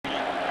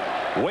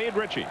Wade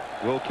Ritchie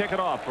will kick it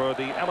off for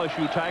the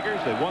LSU Tigers.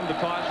 They won the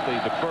toss. They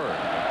deferred.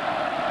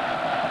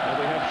 And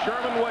we have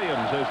Sherman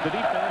Williams as the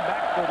deep man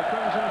back for the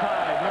Crimson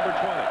Tide, number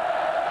 20.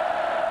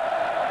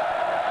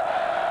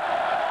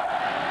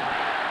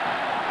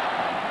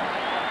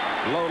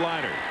 Low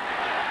liner.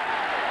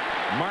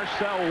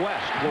 Marcel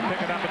West will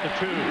pick it up at the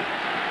 2. And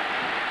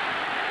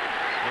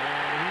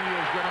he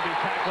is going to be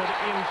tackled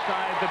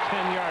inside the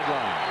 10-yard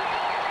line.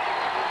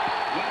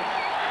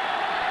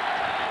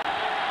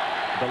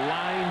 The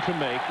line to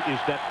make is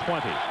that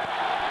 20.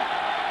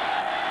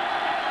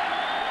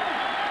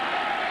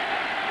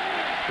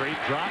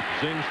 Straight drop,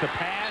 zings the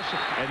pass,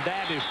 and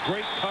that is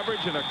great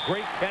coverage and a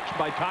great catch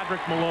by Todrick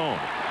Malone.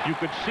 You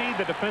could see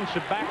the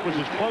defensive back was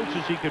as close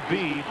as he could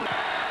be.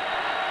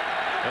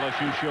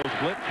 LSU shows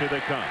blitz. Here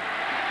they come.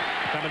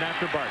 Coming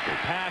after Barker.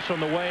 Pass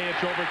on the way.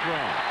 It's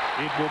overthrown.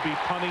 It will be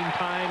punting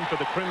time for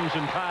the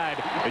Crimson Tide,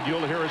 and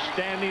you'll hear a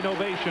standing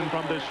ovation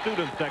from the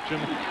student section.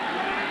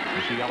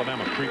 You see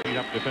Alabama creeping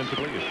up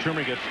defensively as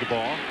Toomer gets the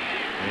ball,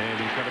 and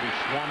he's going to be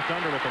swamped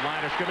under at the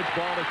line of scrimmage.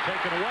 Ball is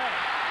taken away.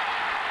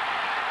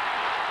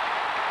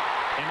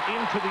 And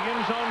into the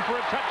end zone for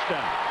a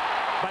touchdown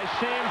by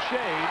Sam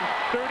Shade,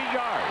 30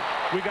 yards.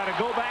 We got to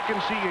go back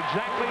and see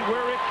exactly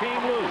where it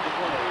came loose.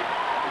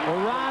 Well,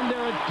 Ron,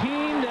 they're a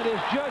team that has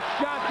just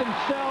shot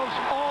themselves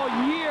all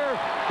year.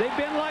 They've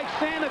been like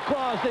Santa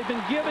Claus. They've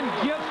been giving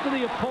gifts to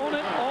the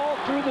opponent all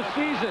through the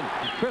season.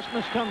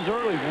 Christmas comes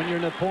early when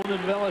you're an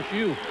opponent of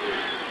LSU.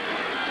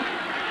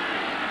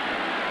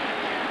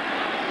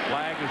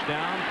 Flag is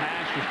down.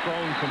 Pass is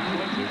thrown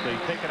completely. They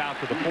take it out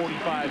to the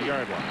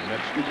 45-yard line.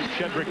 That's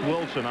Shedrick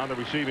Wilson on the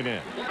receiving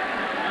end.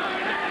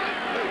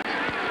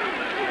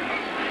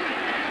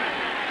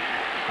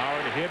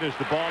 Howard hit as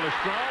the ball is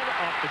thrown.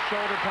 Off the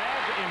shoulder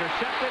pads,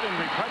 intercepted and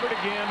recovered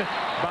again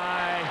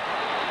by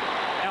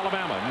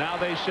Alabama. Now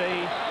they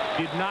say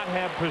did not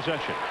have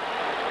possession.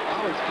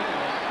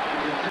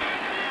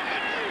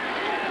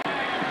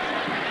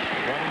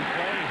 Running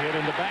play, hit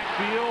in the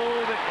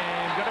backfield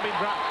and going to be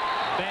dropped.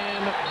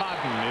 Van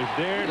Cotton is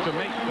there to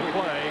make the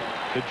play.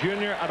 The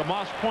junior out of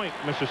Moss Point,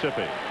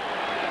 Mississippi.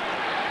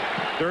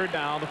 Third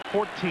down,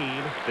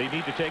 14. They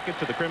need to take it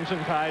to the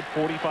Crimson Tide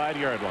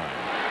 45-yard line.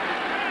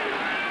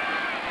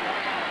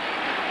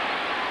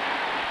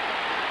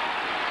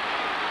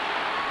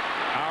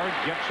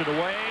 Gets it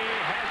away,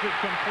 has it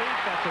complete.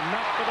 That's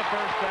enough for the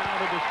first down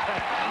of this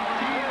test.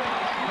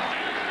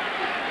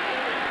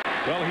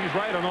 Well, he's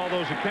right on all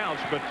those accounts,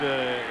 but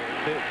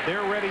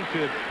they're ready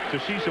to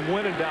see some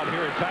winning down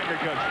here in Tiger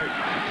Country.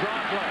 Draw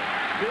play,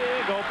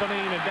 big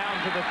opening, and down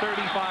to the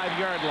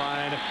 35-yard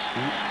line.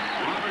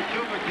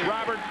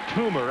 Robert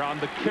Toomer on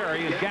the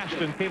carry, and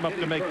Gaston came up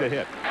to make the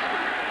hit.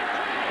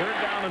 Third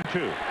down and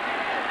 2.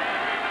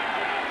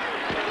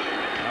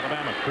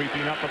 Alabama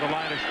creeping up at the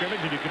line of scrimmage,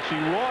 and you can see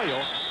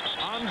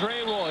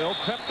Andre Royal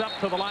crept up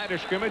to the line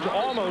of scrimmage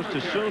almost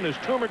as soon as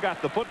Toomer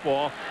got the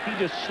football. He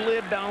just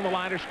slid down the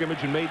line of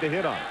scrimmage and made the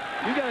hit on it.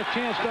 You got a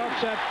chance to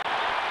upset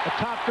a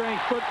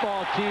top-ranked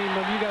football team,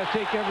 and you got to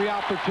take every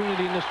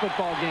opportunity in this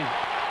football game.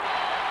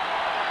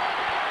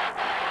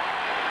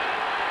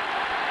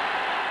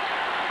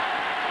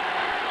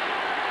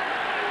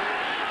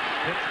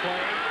 Pitch play,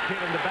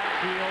 hit in the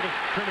backfield.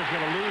 Toomer's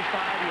going to lose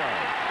 5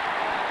 yards.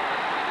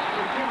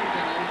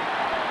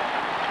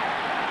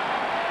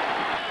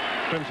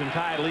 Crimson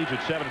Tide leads at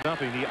 7-0.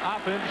 The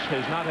offense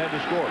has not had to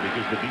score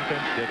because the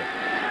defense did it.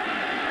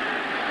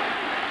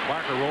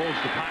 Barker rolls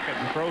the pocket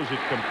and throws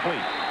it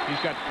complete. He's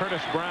got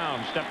Curtis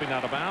Brown stepping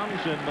out of bounds,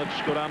 and let's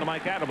go down to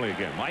Mike Adamle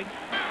again. Mike?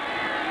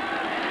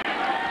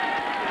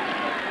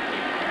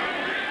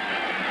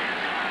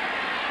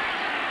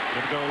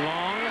 Going to go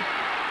long.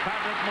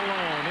 Todrick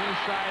Malone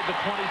inside the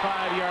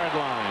 25-yard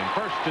line.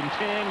 First and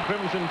 10,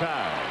 Crimson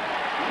Tide.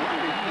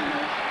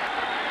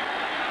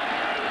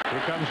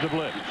 Here comes the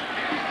blitz.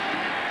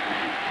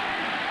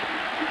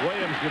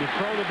 Williams going to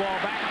throw the ball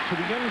back to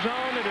the end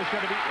zone. It is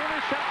going to be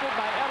intercepted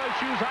by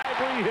LSU's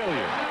Ivory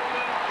Hilliard.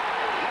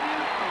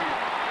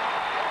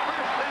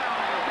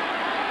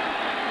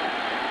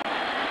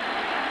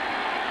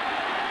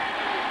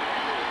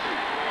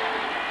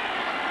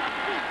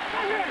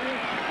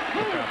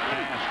 Lookout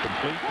pass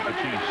complete, but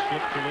he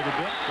slipped a little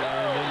bit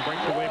and then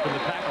breaks away from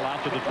the tackle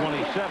out to the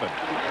 27.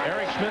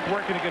 Eric Smith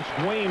working against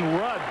Dwayne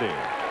Rudd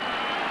there.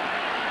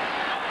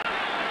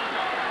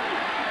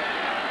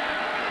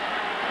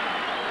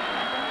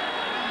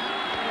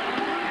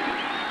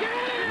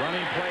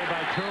 Play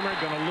by Toomer,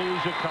 going to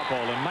lose a couple.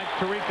 And Mike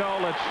Tirico,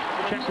 let's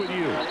check with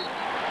you.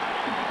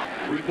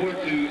 Report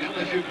to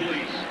LSU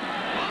Police.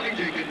 Bobby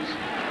Jenkins,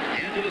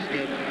 Angela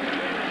Smith,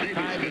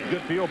 Tide in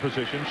good field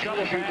position.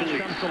 Shovel pass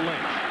comes to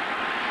Lynch.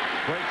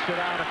 Breaks it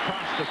out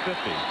across the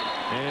 50.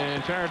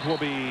 And Terrence will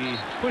be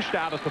pushed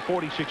out at the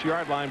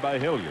 46-yard line by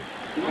Hilliard.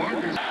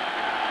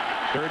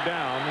 Third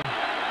down.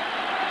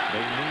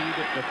 They need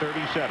the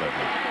 37.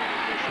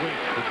 Sweep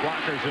with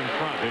blockers in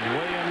front, and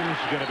Williams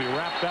going to be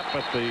wrapped up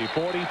at the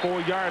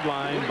 44-yard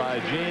line by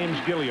James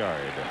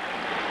Gilliard.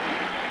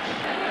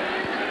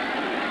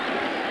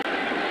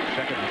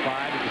 Second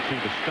 5. You can see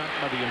the stunt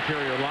by the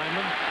interior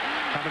lineman.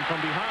 Coming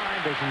from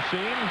behind, doesn't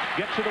seem.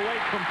 Gets it away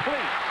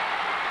complete.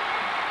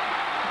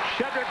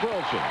 Shedrick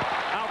Wilson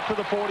out to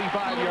the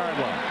 45-yard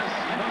line.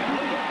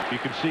 You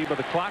can see by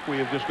the clock we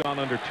have just gone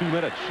under 2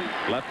 minutes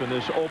left in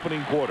this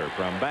opening quarter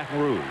from Baton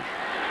Rouge.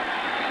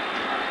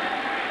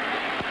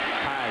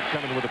 Hyde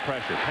coming with the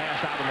pressure.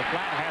 Pass out in the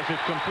flat. Has it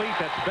complete.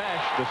 That's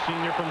Besh, the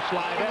senior from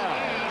Slidell.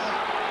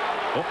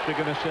 Oops, they're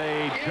going to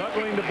say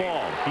juggling the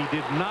ball. He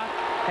did not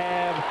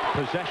have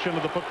possession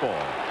of the football.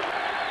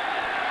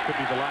 Could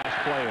be the last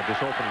play of this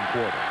opening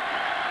quarter.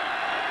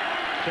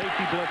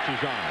 Safety blitz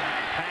is on.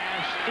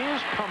 Pass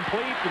is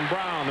complete, and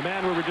Brown, the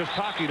man we were just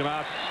talking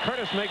about,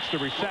 Curtis makes the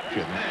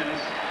reception.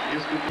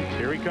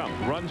 Here he comes.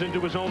 Runs into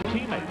his own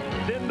teammate.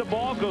 Then the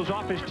ball goes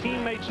off his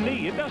teammate's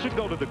knee. It doesn't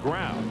go to the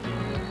ground.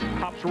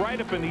 Pops right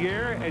up in the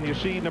air, and you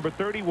see number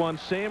 31,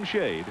 Sam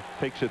Shade,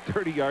 takes it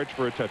 30 yards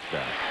for a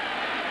touchdown.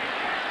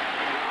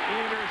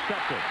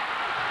 Intercepted.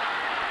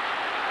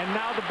 And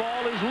now the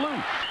ball is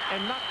loose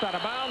and knocked out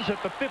of bounds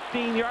at the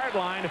 15-yard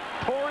line.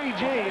 Torrey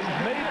James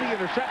made the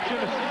interception,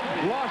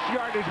 lost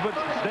yardage, but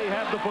they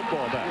have the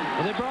football back.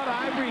 Well, they brought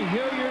Ivory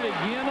Hilliard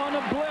again on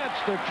a blitz.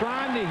 They're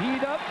trying to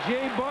heat up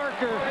Jay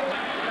Barker.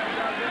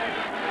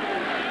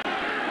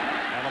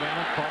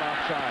 Alabama caught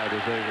offside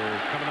as they were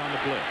coming on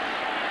the blitz.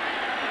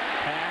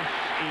 Pass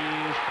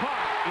is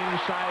caught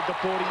inside the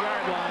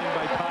 40-yard line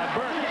by Todd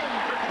Burks.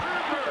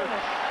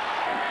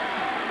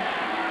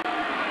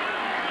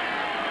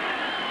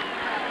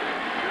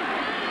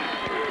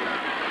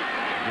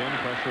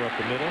 Pressure up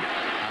the middle.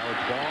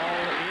 Howard's ball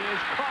is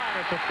caught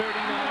at the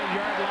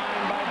 39-yard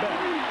line by Beck.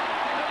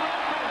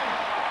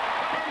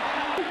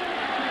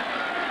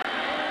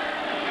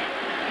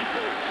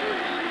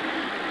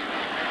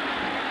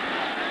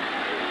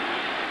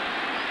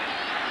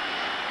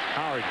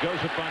 Howard goes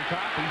up on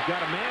top. He's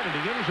got a man in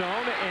the end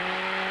zone,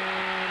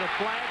 and a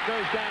flag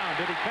goes down.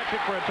 Did he catch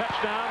it for a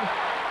touchdown?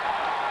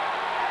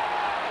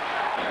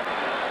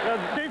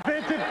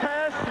 Defensive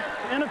pass,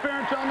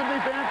 interference on the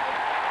defense.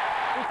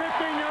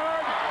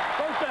 15-yard,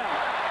 first down.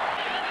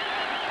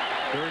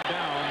 Third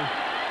down.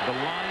 The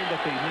line that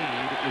they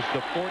need is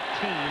the 14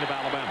 of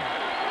Alabama.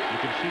 You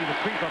can see the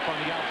creep up on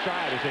the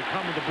outside as they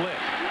come with the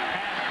blitz.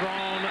 Pass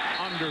thrown,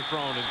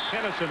 underthrown, and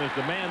Kennison is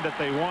the man that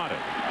they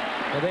wanted.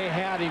 Well, they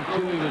had him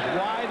too. He was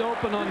wide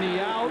open on the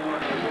out.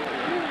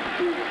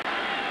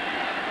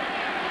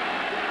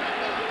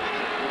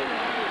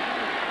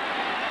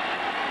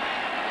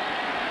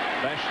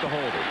 Besh the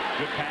holder.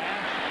 Good pass.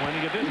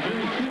 Plenty of distance,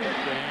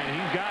 and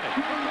he's got it.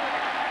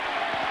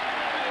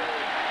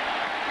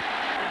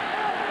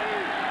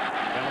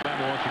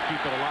 Alabama wants to keep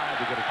it alive.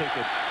 They're going to take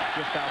it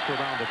just out to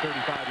around the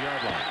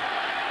 35-yard line.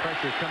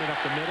 Pressure coming up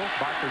the middle.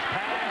 Barker's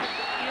pass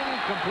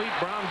incomplete.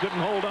 Brown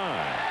couldn't hold on.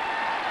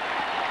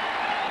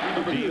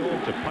 Deal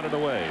to punt it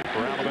away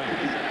for Alabama.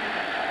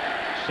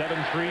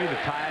 7-3, the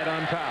Tide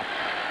on top.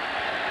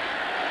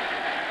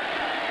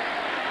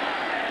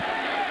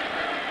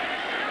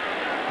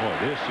 Boy,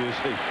 this is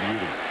a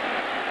beauty.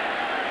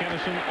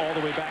 Kennison all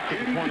the way back to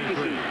the 23.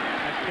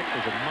 That kick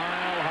was a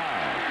mile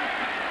high.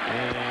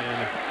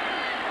 And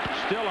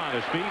still on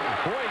his feet.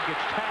 Boyd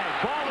gets tagged.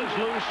 Ball is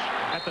loose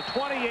at the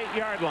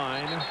 28-yard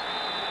line.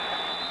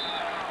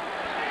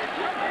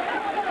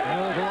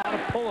 Well, there's a lot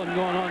of pulling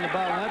going on in the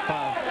bottom of that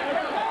pile.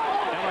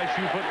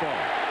 LSU football.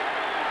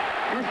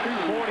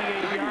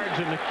 48 yards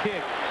in the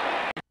kick.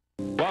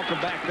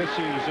 Welcome back. This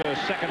is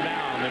second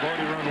down. They've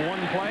already run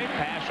one play.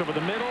 Pass over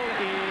the middle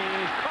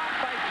is caught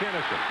by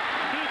Kennison.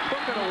 He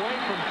took it away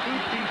from two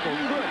people.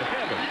 Good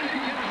heavens.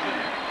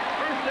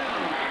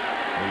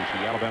 Well, you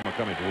see Alabama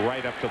coming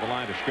right up to the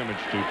line of scrimmage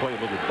to play a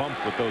little bump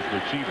with those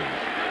receivers.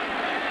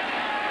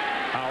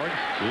 Howard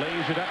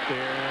lays it up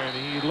there, and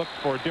he looked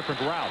for a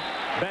different route.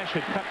 Besh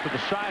had cut to the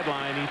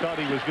sideline. He thought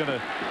he was going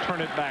to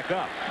turn it back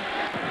up.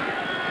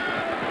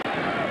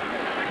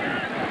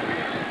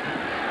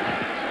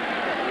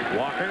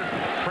 Walker,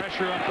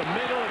 pressure up the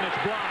middle, and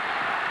it's blocked.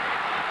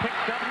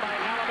 Picked up by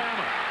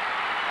Alabama.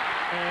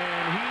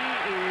 And he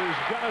is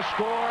going to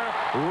score.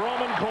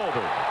 Roman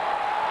Colbert.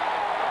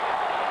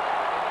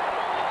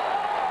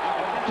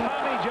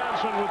 Tommy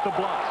Johnson with the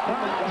block.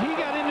 He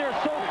got in there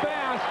so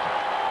fast,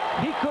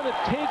 he could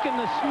have taken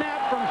the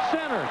snap from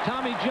center.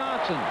 Tommy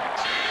Johnson.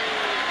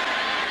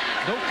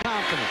 No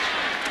confidence.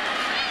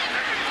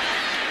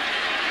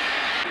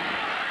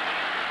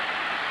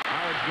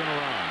 Howard's going to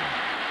run.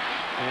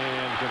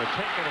 And going to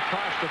take it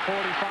across the 45.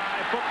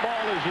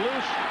 Football is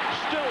loose,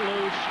 still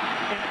loose,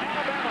 and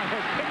Alabama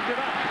has picked it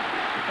up.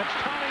 That's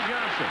Tommy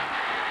Johnson.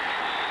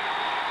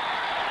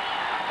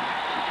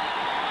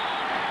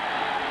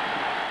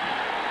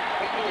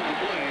 Following the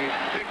play,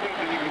 picked up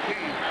in the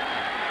 10.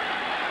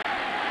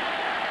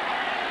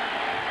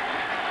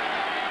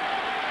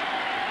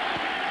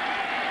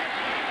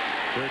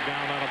 Third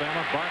down,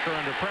 Alabama. Barker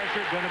under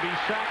pressure, going to be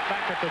sacked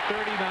back at the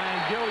 39.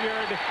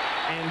 Gilliard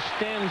and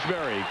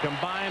Stansbury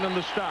combine on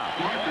the stop.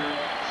 Barker,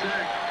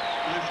 sacked.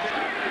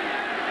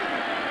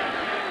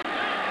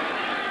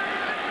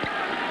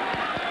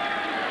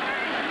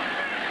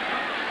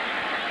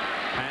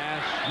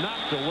 Pass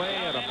knocked away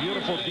at a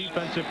beautiful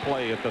defensive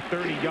play at the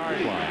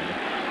 30-yard line.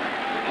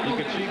 You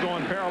can see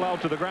going parallel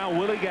to the ground,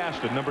 Willie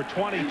Gaston, number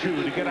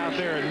 22, to get out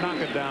there and knock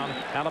it down.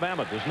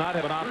 Alabama does not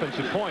have an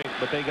offensive point,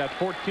 but they got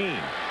 14.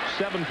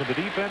 7 for the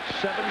defense,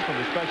 7 from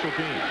the special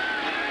teams.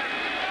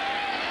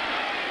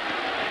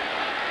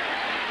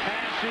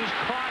 Pass is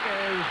caught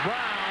as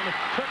Brown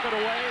took it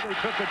away. They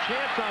took a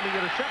chance on the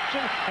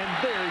interception, and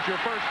there's your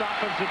first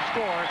offensive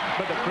score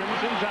for the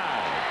Crimson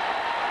Tide.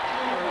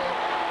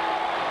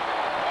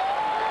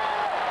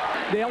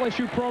 The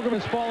LSU program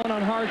has fallen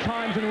on hard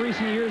times in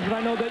recent years, but I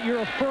know that you're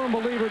a firm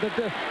believer that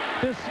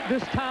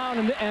this town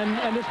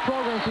and this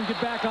program can get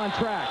back on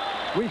track.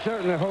 We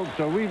certainly hope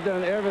so. We've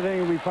done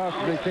everything we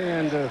possibly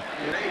can to...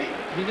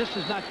 I mean, this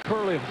is not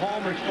Curly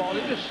Hallmer's fault.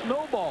 It just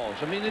snowballs.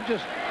 I mean, it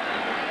just...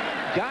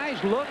 Guys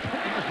look,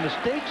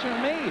 mistakes are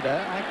made.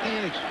 I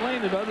can't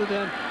explain it other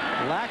than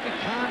lack of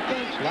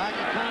confidence, lack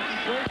of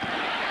concentration.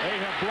 They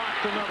have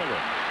blocked another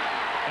one,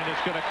 and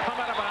it's going to come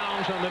out of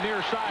bounds on the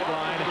near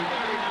sideline.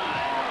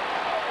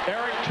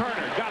 Eric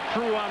Turner got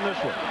through on this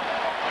one.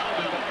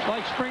 It's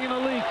like springing a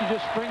leak. You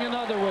just spring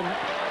another one.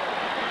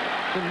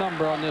 The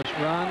number on this,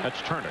 Ron. That's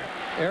Turner.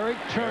 Eric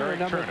Turner,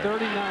 number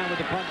 39 with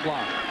the punt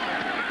block.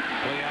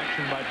 Play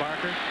action by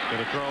Barker.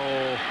 Going to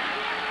throw,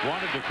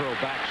 wanted to throw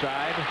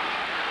backside.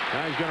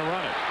 Now he's going to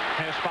run it.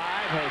 Has 5,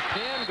 has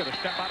 10. Going to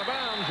step out of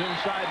bounds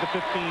inside the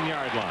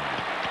 15-yard line.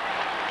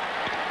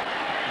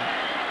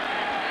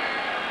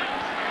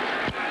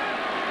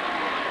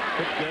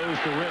 It goes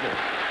to Ritter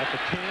at the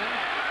 10.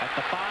 At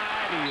the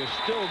 5, he is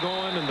still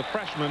going, and the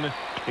freshman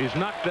is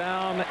knocked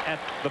down at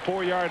the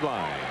 4-yard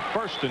line.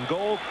 First and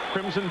goal,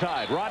 Crimson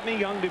Tide. Rodney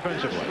Young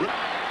defensively.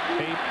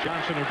 Tate,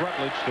 Johnson, and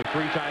Rutledge, the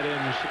 3 tight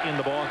ends in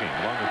the ballgame,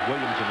 along with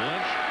Williams and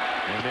Lynch.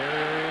 And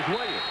there is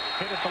Williams.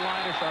 Hit at the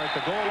line, or at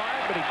the goal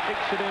line, but he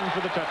kicks it in for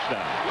the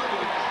touchdown.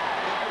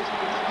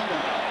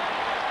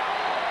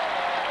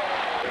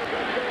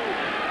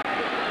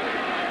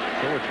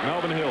 So it's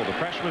Melvin Hill, the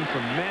freshman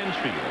from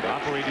Mansfield,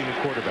 operating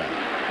at quarterback.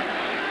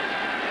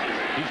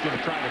 He's going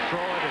to try to throw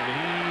it,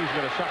 and he's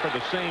going to suffer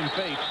the same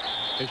fate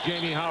as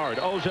Jamie Howard.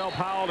 Ozell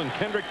Powell and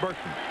Kendrick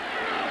Burton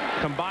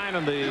combine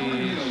on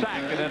the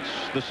sack, and that's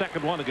the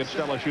second one against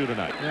LSU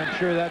tonight. Yeah, I'm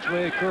sure that's the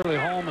way Curly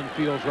Hallman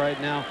feels right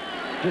now.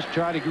 Just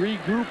try to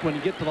regroup when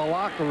you get to the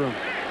locker room.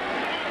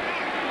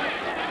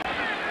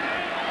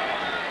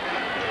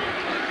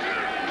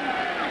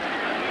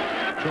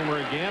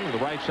 Toomer again on the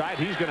right side.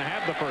 He's going to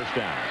have the first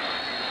down.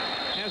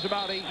 Has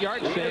about 8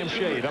 yards. Sam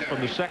Shade up from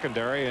the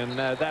secondary, and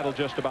that'll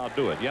just about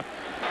do it. Yep.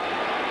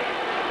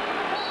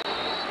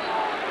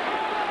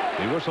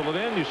 They whistle it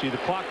in. You see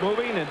the clock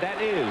moving, and that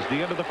is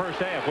the end of the first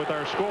half with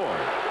our score.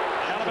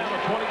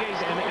 Alabama 28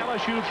 and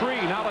LSU 3.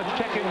 Now let's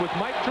check in with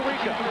Mike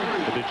Tirico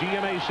for the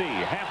GMAC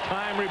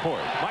halftime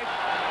report. Mike?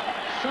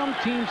 Some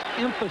teams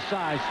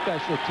emphasize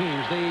special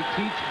teams. They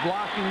teach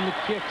blocking the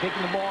kick,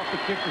 taking the ball off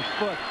the kicker's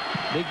foot.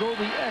 They go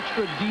the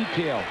extra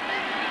detail.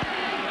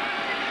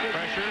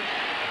 Pressure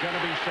going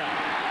to be set.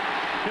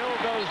 Hill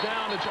goes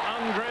down. It's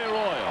Andre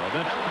Royal.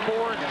 That's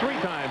 3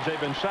 times they've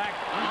been sacked.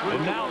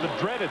 And now the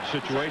dreaded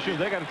situation.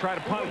 They got to try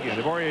to punt again.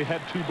 They've already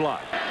had 2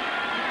 blocks.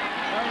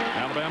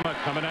 Alabama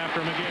coming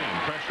after him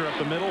again. Pressure up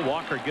the middle.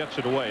 Walker gets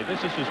it away.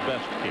 This is his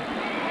best kick.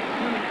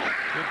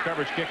 Good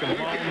coverage kick, and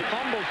Malone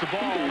fumbles the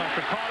ball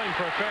after calling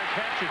for a fair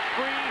catch. It's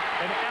free,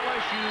 and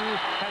LSU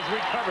has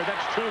recovered.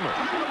 That's Toomer.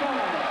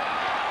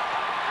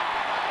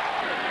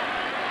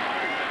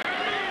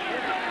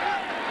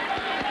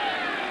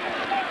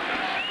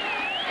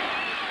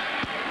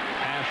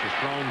 Pass is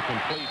thrown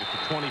complete at the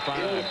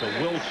 25 to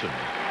Wilson.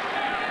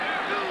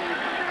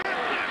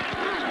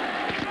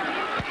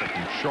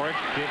 Short,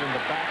 kid in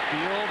the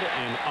backfield,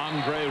 and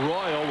Andre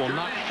Royal will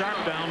knock Sharp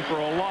down for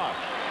a loss.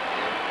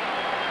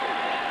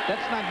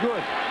 That's not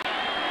good.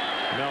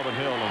 Melvin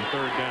Hill on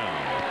 3rd down.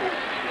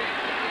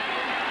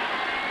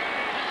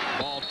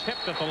 Ball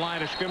tipped at the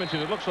line of scrimmage,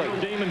 and it looks like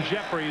Damon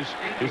Jeffries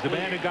is the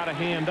man who got a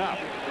hand up.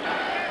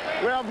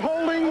 We have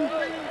holding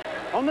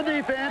on the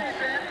defense.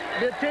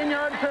 Be a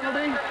 10-yard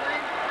penalty.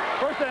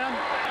 First down.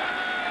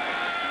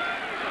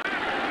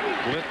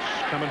 Blitz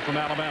coming from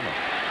Alabama.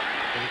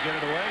 Can he get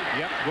it away?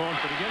 Yep, going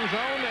for the end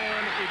zone,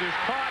 and it is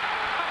caught.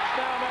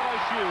 Touchdown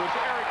LSU. It's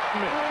Eric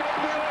Smith.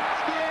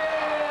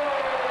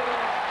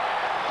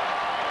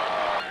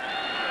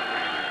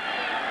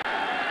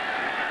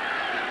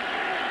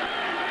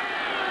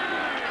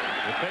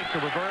 Fake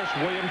the reverse.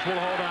 Williams will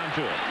hold on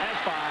to it. Has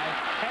 5,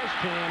 has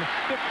 10,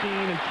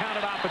 15, and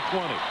counted off at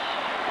 20.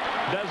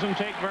 Doesn't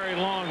take very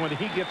long when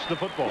he gets the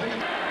football.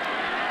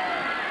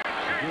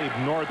 Gabe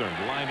Northern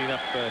lining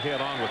up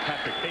head on with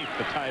Patrick Tate,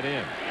 the tight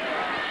end.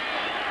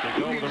 They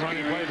go with the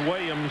running play.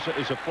 Williams,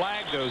 as a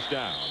flag goes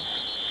down.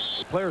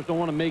 The players don't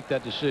want to make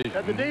that decision.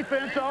 At the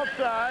defense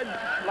offside,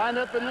 lined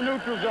up in the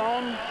neutral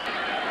zone.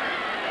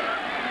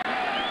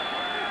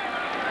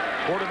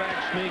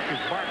 Quarterback sneak as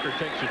Barker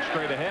takes it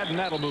straight ahead, and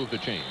that'll move the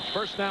chains.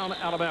 First down,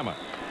 Alabama.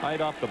 Right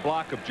off the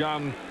block of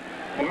John.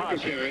 Sherman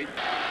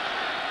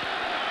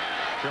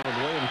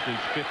Williams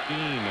needs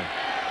 15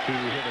 to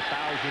hit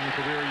 1,000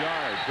 career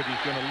yards, but he's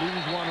going to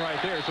lose one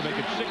right there, so make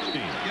it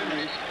 16.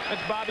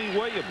 That's Bobby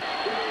Williams.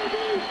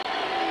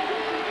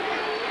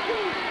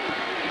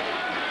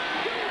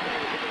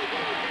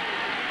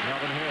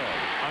 Melvin Hill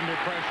under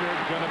pressure,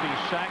 going to be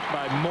sacked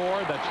by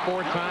Moore. That's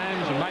 4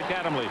 times. And Mike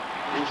Adamle,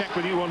 check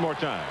with you one more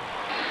time.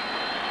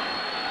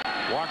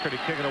 Walker to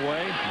kick it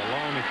away.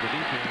 Malone is the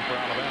deep man for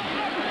Alabama.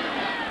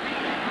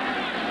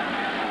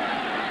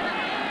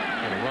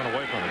 Going to run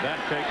away from it. That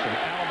takes an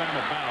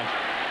Alabama bounce,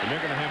 and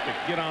they're going to have to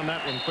get on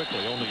that one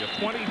quickly. Only a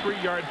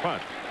 23-yard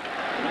punt.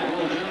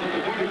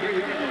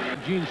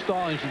 Gene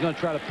Stallings is going to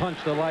try to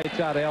punch the lights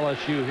out of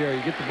LSU here.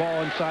 You get the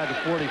ball inside the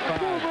 45.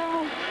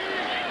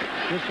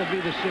 This will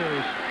be the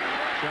series.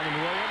 Sherman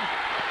Williams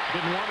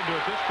didn't want to do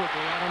it this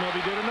quickly. I don't know if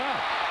he did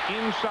enough.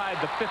 Inside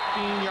the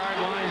 15-yard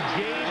line,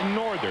 Gabe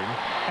Northern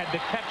had to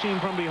catch him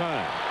from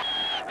behind.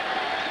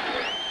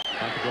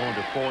 About to go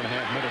under 4.5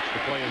 minutes to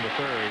play in the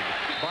third.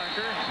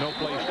 Barker, no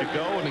place to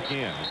go, and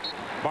again,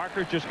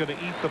 Barker's just going to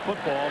eat the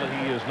football, and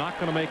he is not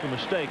going to make a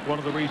mistake. One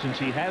of the reasons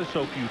he has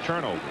so few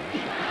turnovers. I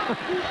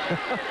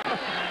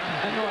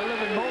know, I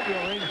live in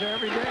Mobile. He's there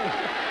every day.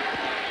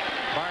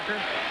 Barker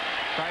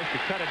tries to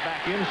cut it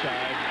back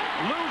inside,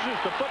 loses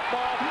the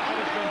football, and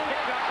it's been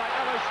picked up by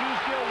LSU's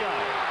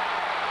Gilliard.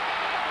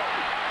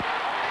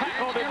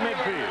 Tackled at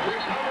midfield.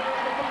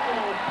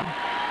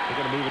 They're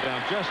going to move it down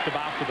just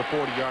about to the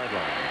 40-yard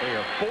line. They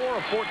are 4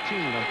 of 14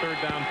 on third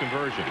down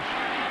conversions.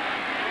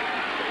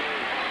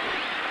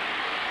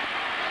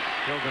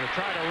 They're going to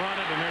try to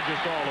run it, and they're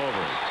just all over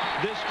it.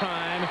 This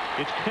time,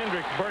 it's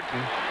Kendrick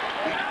Burton.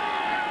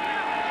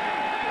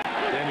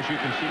 And as you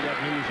can see, that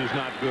news is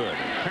not good.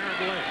 Terrence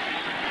Lynch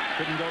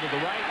couldn't go to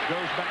the right,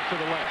 goes back to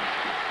the left.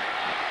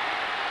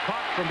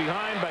 Caught from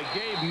behind by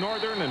Gabe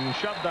Northern and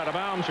shoved out of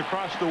bounds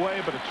across the way,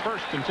 but it's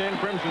first and 10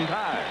 Crimson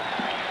Tide.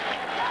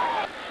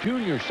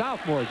 Junior,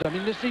 sophomores. I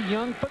mean, this is a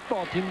young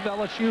football team of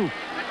LSU.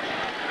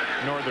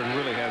 Northern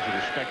really has the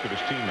respect of his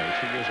teammates.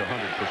 He is a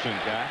 100%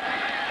 guy.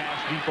 Pass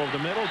deep over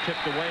the middle,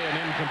 tipped away and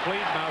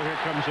incomplete. Now here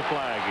comes the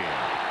flag in.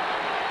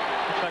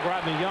 Looks like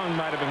Rodney Young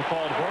might have been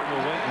called for it.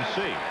 We'll wait and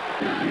see.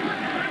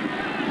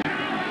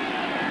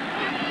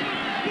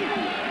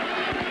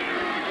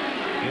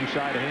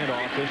 Inside a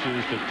handoff. This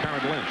is to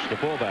Terrence Lynch, the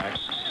fullback.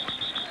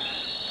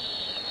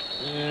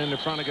 And they're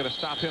trying to get a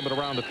stop him at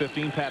around the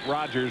 15. Pat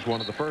Rogers, one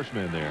of the first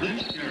men there.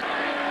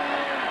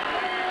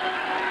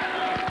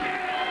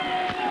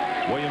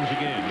 Williams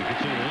again. You can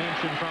see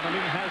Lynch in front of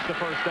him. Has the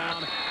first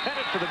down.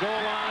 Headed for the goal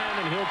line,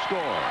 and he'll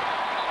score.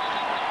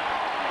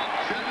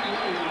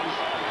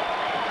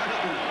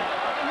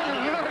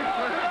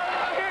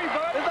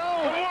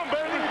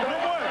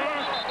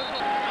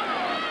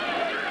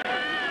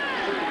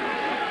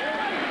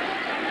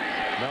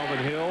 Melvin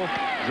Hill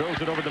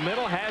drills it over the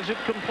middle. Has it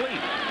complete.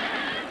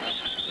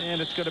 And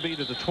it's going to be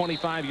to the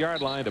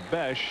 25-yard line to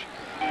Besh.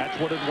 That's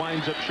what it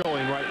winds up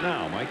showing right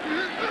now, Mike.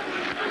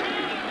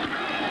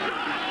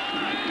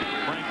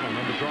 Franklin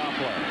on the draw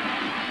play.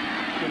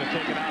 Going to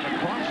take it out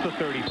across the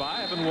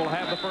 35, and we'll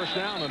have the first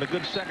down and a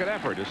good second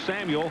effort as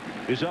Samuel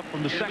is up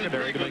from the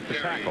secondary to make the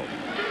tackle.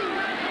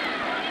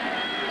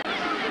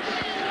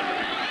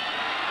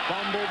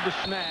 Fumbled the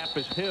snap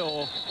as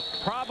Hill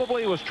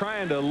probably was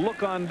trying to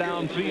look on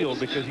downfield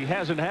because he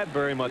hasn't had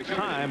very much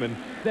time. And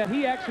that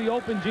he actually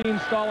opened Gene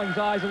Stallings'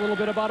 eyes a little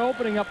bit about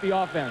opening up the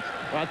offense.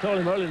 Well, I told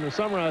him earlier in the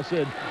summer, I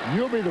said,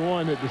 you'll be the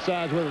one that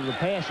decides whether the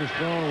pass is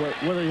thrown or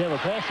whether you have a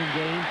passing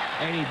game.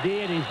 And he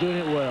did. He's doing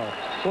it well.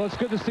 Well, it's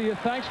good to see you.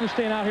 Thanks for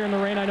staying out here in the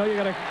rain. I know you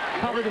got to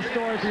cover the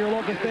story for your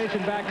local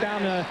station back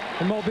down to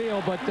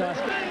Mobile, but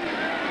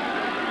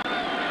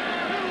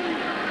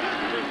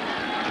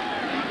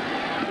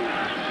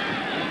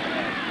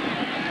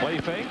play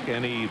fake,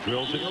 and he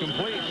drills it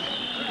complete.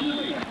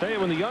 Tell you,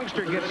 when the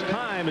youngster gets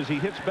time as he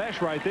hits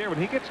Besh right there, when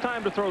he gets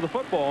time to throw the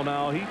football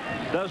now, he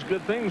does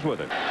good things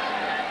with it.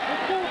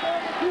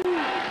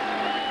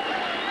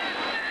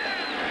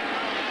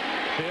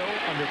 Hill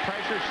under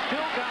pressure,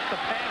 still got the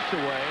pass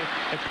away.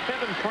 It's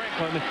Kevin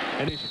Franklin,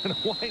 and he's going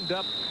to wind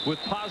up with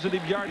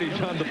positive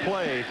yardage on the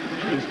play.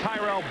 Is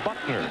Tyrell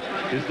Buckner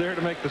is there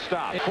to make the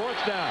stop.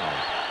 Fourth down.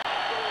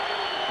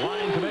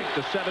 Line to make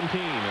the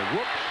 17. And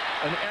whoops,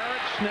 an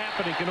errant snap,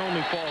 and he can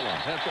only fall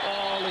on. That's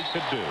all he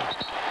could do.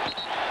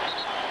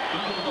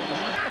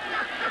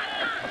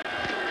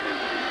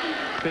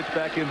 Pitch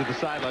back into the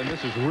sideline.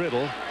 This is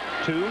Riddle.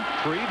 2,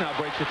 3. Now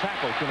breaks the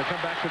tackle. It's going to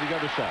come back to the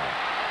other side.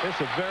 It's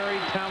a very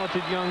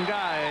talented young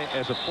guy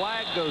as a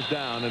flag goes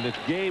down, and it's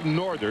Gabe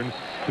Northern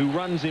who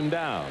runs him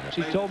down.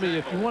 He told me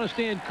if you want to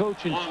stay in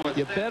coaching,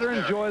 you better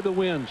enjoy the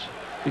wins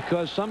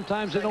because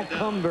sometimes they don't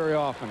come very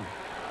often.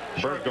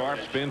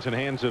 Bergdorf spins and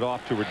hands it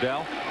off to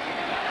Riddle,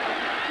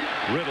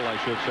 I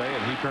should say,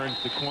 and he turns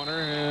the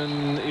corner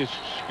and is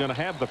going to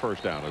have the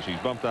first down as he's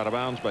bumped out of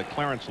bounds by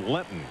Clarence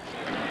Lenton.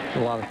 A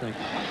lot of things.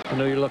 I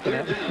know you're looking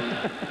at me.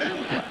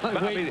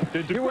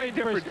 You're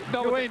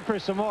waiting for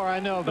some more, I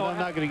know, but I'm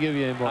not going to give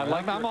you any more.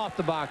 I'm off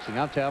the boxing.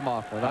 I'll tell you, I'm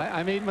off with it.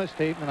 I made my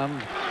statement.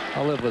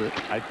 I'll live with it.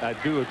 I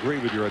do agree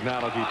with your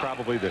analogy.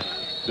 Probably the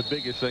the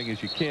biggest thing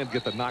is you can't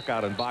get the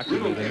knockout in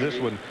boxing. And in this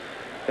one,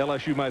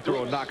 LSU might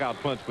throw a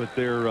knockout punch, but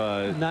they're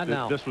not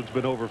now. This one's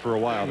been over for a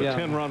while. The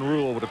 10-run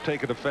rule would have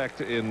taken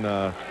effect in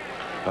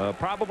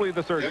probably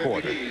the third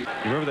quarter. You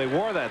remember they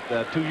wore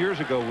that 2 years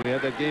ago when we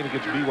had that game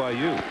against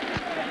BYU.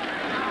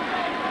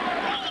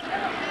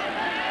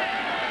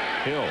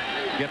 Hill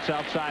gets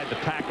outside the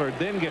tackler,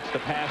 then gets the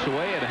pass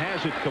away and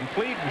has it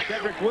complete. And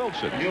Cedric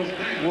Wilson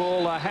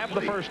will have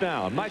the first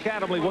down. Mike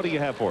Adamle, what do you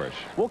have for us?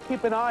 We'll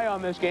keep an eye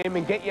on this game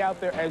and get you out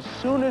there as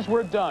soon as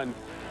we're done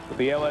with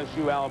the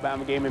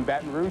LSU-Alabama game in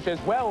Baton Rouge, as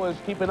well as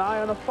keep an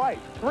eye on a fight.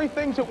 3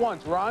 things at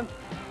once, Ron.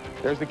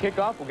 There's the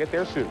kickoff. We'll get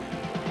there soon.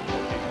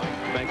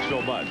 Thanks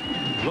so much.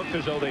 Looked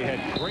as though they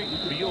had great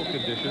field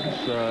conditions.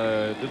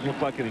 Didn't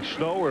look like any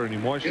snow or any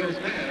moisture,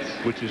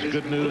 which is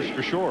good news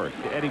for sure.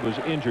 Eddie was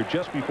injured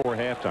just before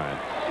halftime.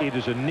 It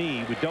is a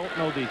knee. We don't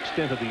know the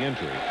extent of the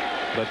injury,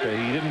 but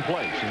he didn't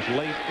play since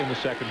late in the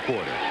second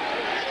quarter.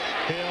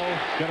 Hill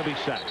going to be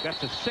sacked.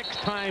 That's the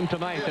 6th time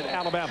tonight that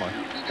Alabama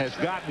has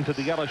gotten to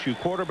the LSU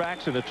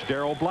quarterbacks, and it's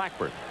Darrell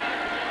Blackburn.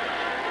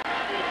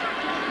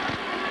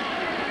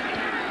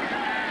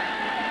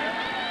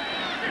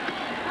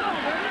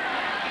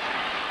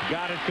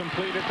 Got it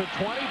completed to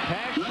 20.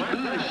 Pass.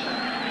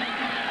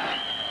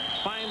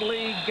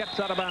 Finally gets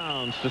out of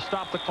bounds to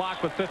stop the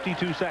clock with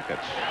 52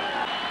 seconds.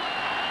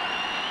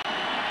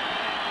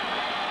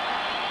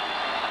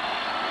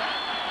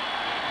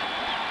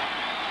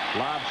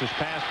 Lobs his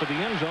pass for the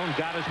end zone.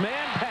 Got his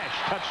man. Pass.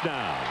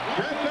 Touchdown.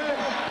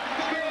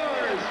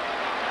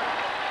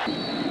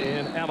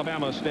 And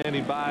Alabama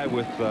standing by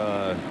with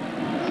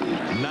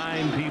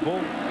 9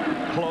 people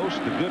close.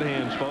 The good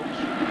hands, folks.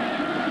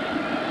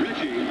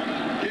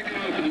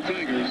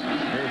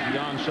 There's the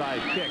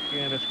onside kick,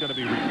 and it's going to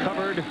be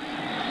recovered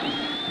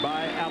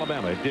by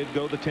Alabama. It did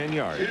go the 10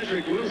 yards.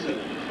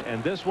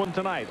 And this one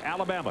tonight,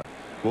 Alabama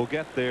will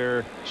get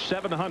their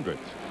 700th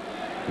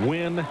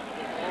win.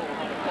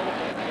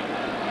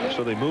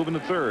 So they move into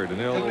third, and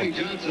they'll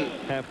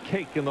have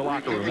cake in the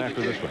locker room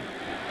after this one.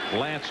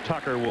 Lance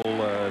Tucker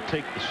will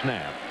take the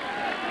snap.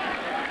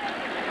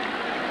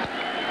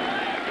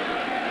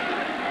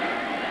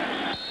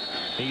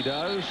 He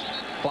does.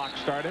 Clock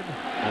started,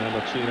 and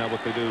let's see now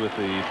what they do with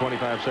the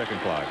 25-second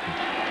clock.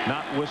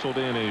 Not whistled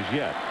in as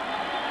yet.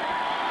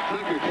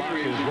 Clock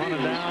is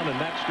running down, and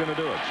that's going to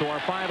do it. So our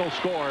final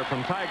score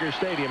from Tiger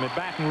Stadium at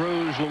Baton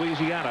Rouge,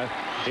 Louisiana,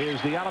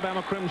 is the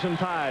Alabama Crimson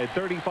Tide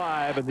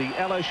 35 and the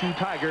LSU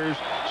Tigers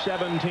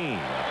 17.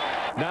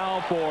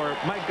 Now for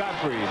Mike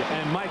Gottfried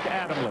and Mike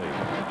Adamle.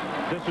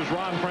 This is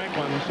Ron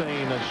Franklin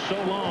saying so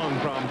long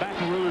from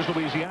Baton Rouge,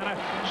 Louisiana.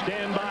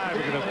 Stand by.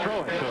 We're going to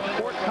throw it to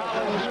Fort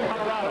Collins,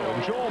 Colorado.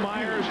 And Joel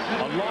Myers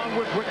along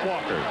with Rick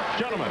Walker.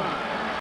 Gentlemen.